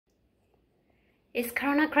Is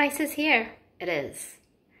Corona crisis here? It is.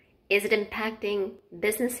 Is it impacting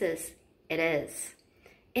businesses? It is.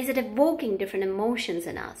 Is it evoking different emotions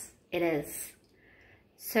in us? It is.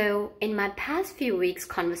 So in my past few weeks'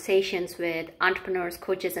 conversations with entrepreneurs,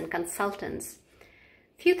 coaches, and consultants,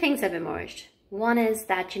 few things have emerged. One is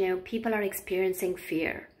that, people are experiencing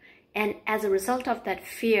fear. And as a result of that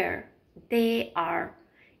fear, they are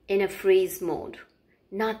in a freeze mode,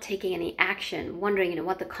 not taking any action, wondering,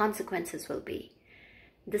 what the consequences will be.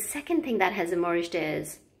 The second thing that has emerged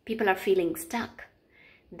is people are feeling stuck.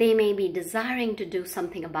 They may be desiring to do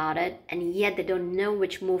something about it, and yet they don't know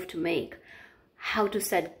which move to make, how to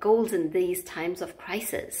set goals in these times of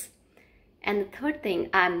crisis. And the third thing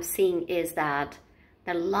I'm seeing is that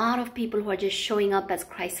there are a lot of people who are just showing up as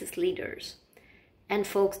crisis leaders. And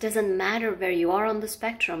folks, doesn't matter where you are on the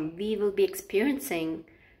spectrum, we will be experiencing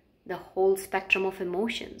the whole spectrum of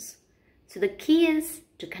emotions. So the key is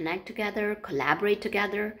to connect together, collaborate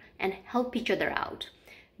together, and help each other out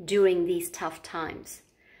during these tough times.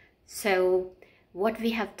 So what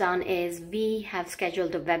we have done is we have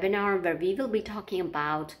scheduled a webinar where we will be talking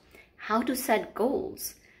about how to set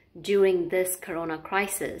goals during this Corona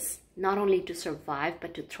crisis, not only to survive,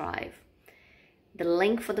 but to thrive. The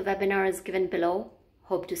link for the webinar is given below.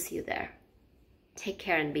 Hope to see you there. Take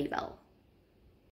care and be well.